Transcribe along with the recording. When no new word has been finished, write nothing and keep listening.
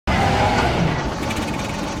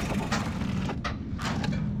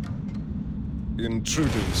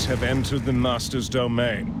Intruders have entered the Master's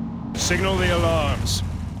domain. Signal the alarms.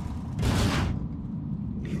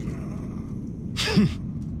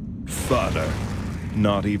 Father,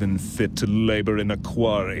 not even fit to labor in a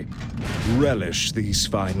quarry. Relish these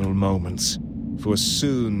final moments, for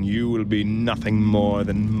soon you will be nothing more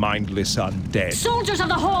than mindless undead. Soldiers of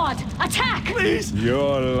the Horde, attack! Please!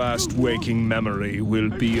 Your last waking memory will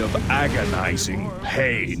be of agonizing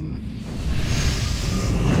pain.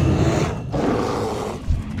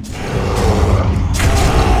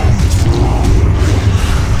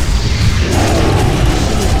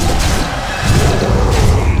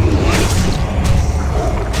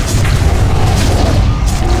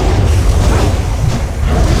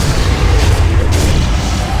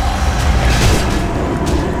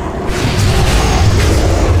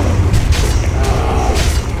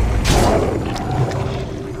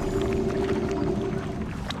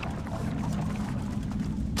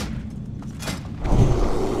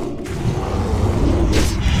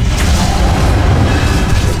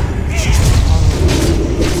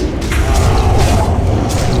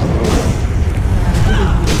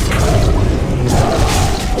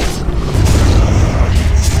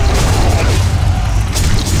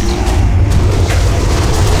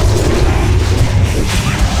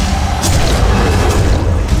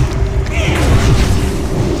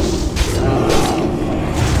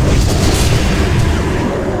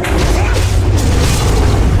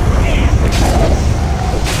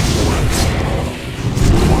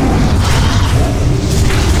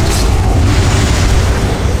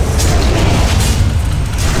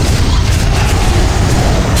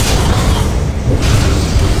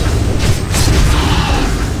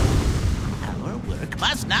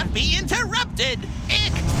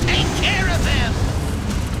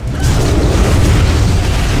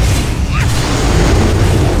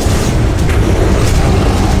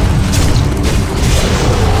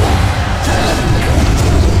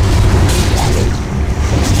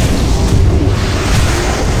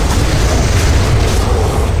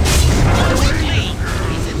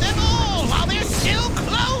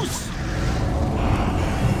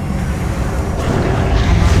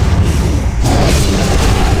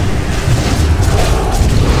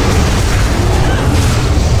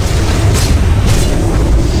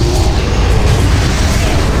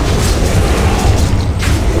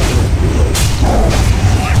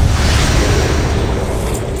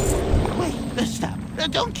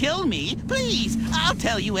 Don't kill me, please. I'll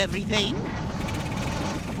tell you everything.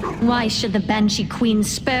 Why should the Banshee Queen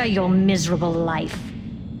spare your miserable life?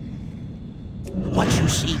 What you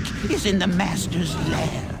seek is in the Master's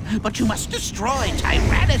lair, but you must destroy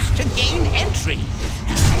Tyrannus to gain entry.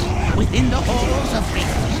 Within the halls of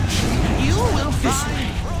refuge, you will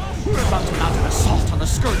find... We're about to mount an assault on the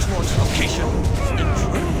Scourge Lord's location.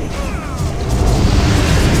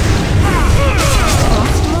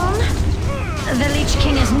 The Lich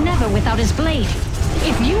King is never without his blade.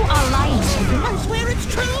 If you are lying to me... I swear it's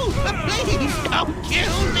true! Please, don't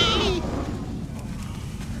kill me!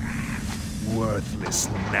 Worthless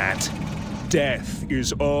gnat. Death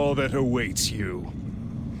is all that awaits you.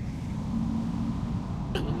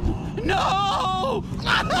 No!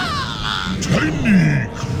 Tiny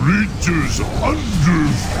creatures under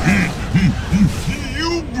feet.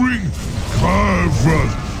 You bring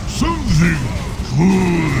Carvras something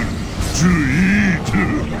good to eat.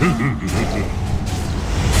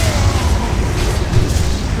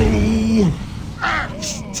 Oh,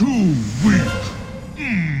 axe too weak.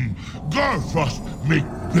 Garfrost make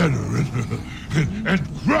better and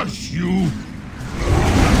crush you.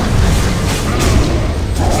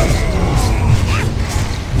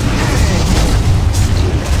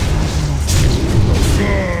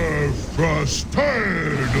 Garfrost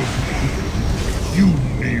tired of you. You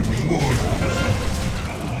need more.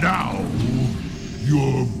 Now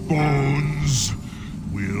your bones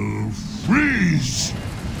will freeze.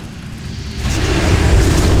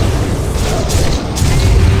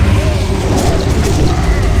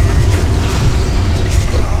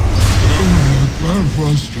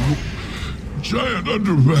 Giant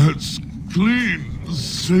underpants, clean,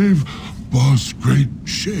 save boss, great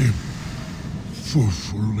shame for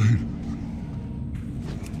late.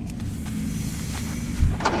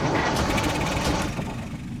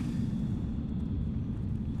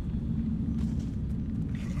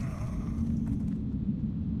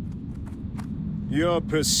 Your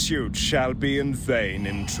pursuit shall be in vain,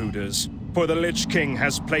 intruders, for the Lich King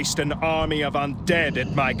has placed an army of undead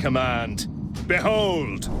at my command.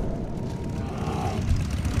 Behold!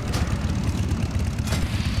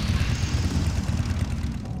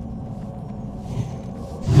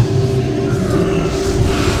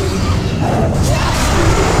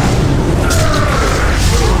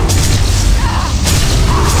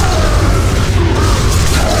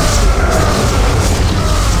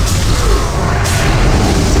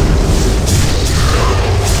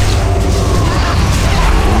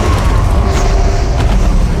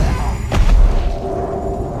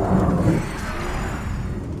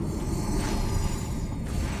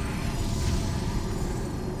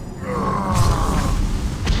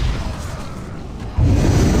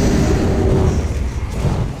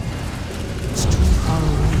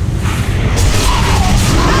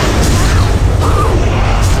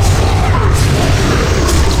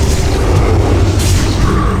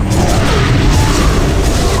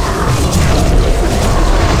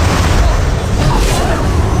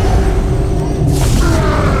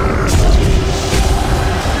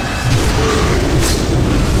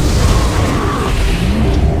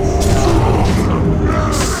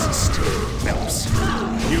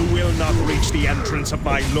 entrance of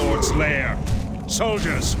my lord's lair.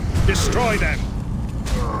 Soldiers, destroy them!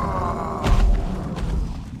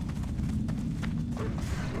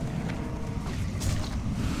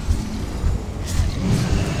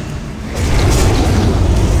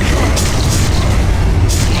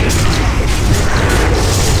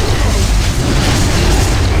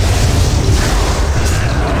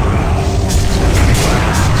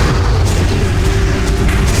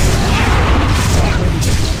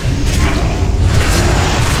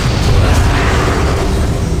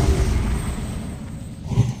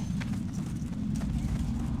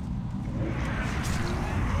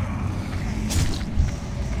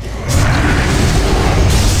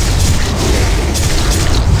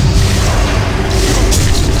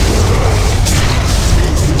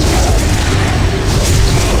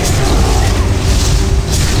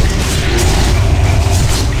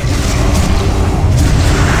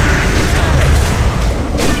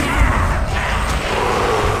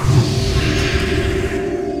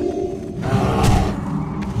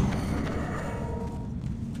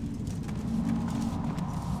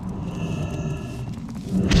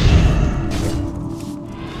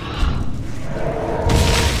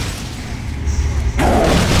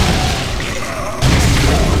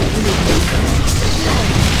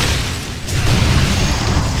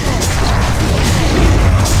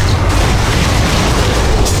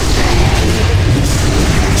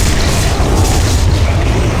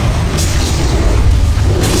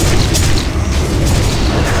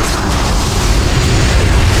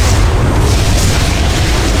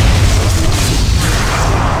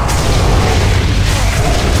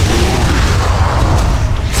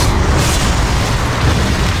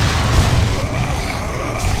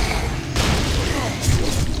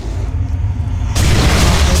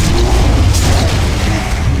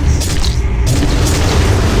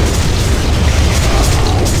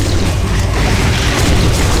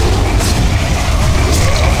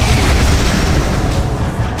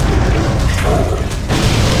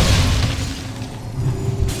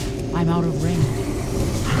 I'm out of range.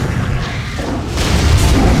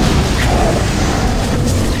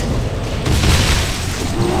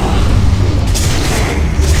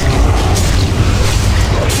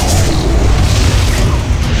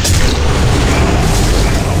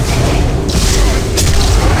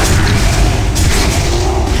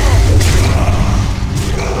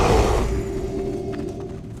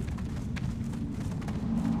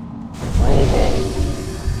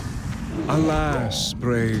 Alas,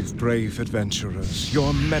 brave adventurers,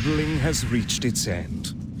 your meddling has reached its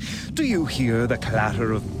end. Do you hear the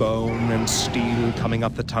clatter of bone and steel coming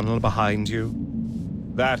up the tunnel behind you?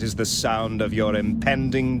 That is the sound of your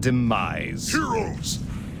impending demise. Heroes!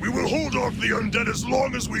 We will hold off the undead as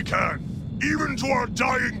long as we can, even to our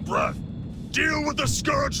dying breath. Deal with the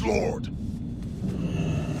Scourge Lord!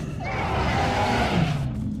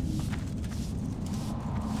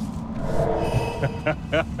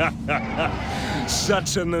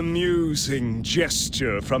 Such an amusing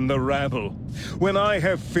gesture from the rabble. When I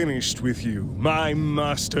have finished with you, my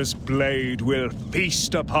master's blade will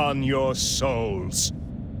feast upon your souls.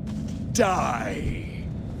 Die!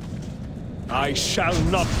 I shall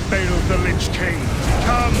not fail the Lich King.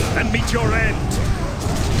 Come and meet your end!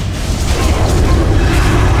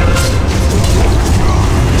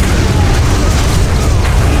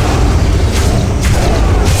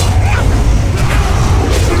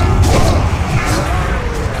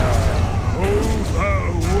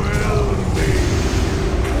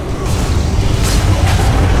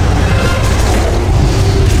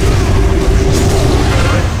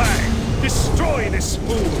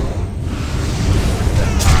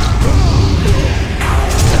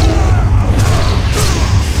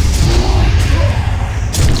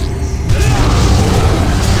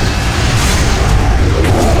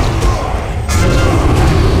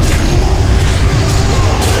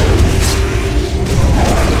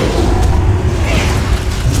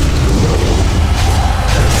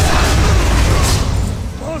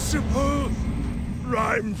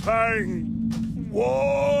 Rhyme Fang,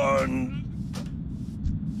 warn